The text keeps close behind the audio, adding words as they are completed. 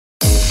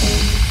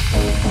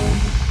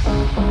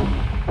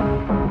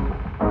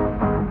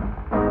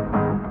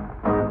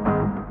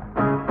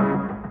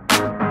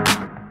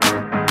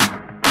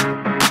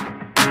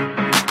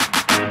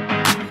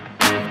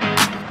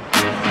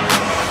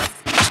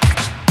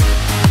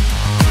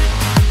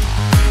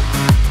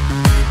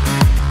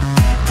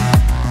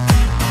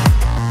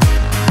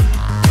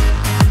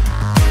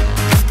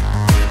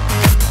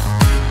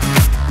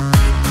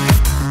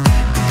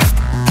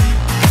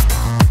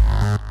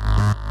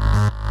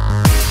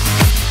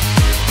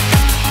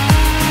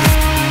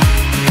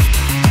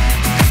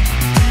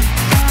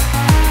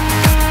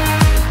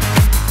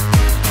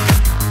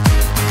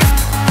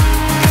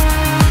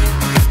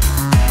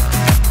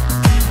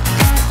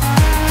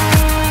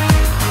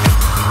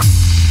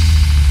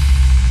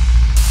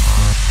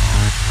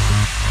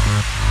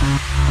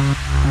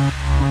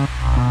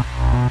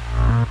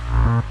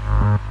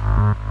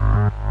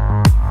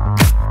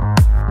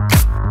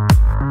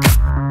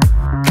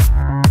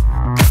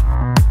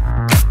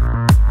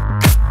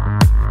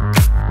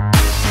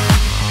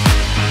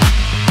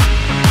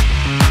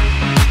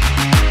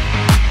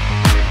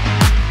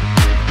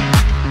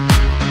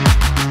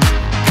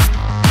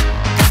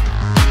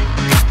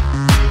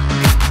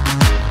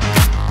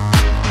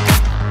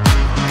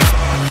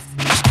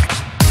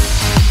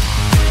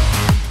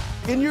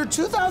your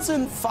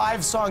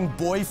 2005 song,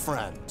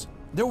 Boyfriend,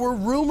 there were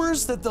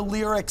rumors that the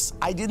lyrics,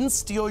 "I didn't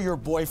steal your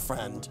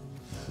boyfriend,"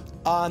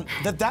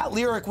 that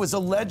lyric was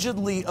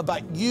allegedly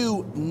about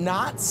you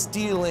not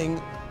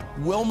stealing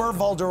Wilmer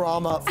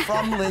Valderrama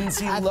from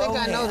Lindsay Lohan. I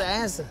think I know the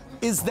answer.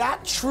 Is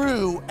that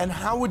true, and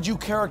how would you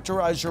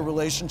characterize your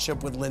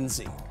relationship with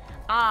Lindsay?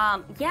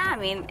 Yeah, I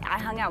mean, I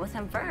hung out with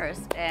him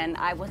first, and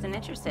I wasn't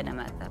interested in him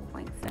at that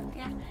point, so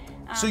yeah.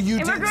 So you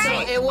did. We're great.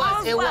 So it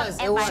was.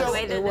 And by the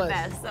way, they're the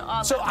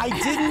best. So I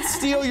didn't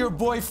steal your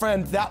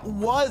boyfriend. That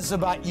was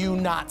about you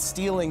not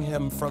stealing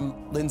him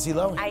from Lindsay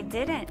Lohan. I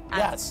didn't.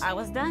 Yes. I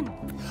was done.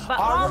 But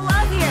all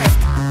love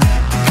here.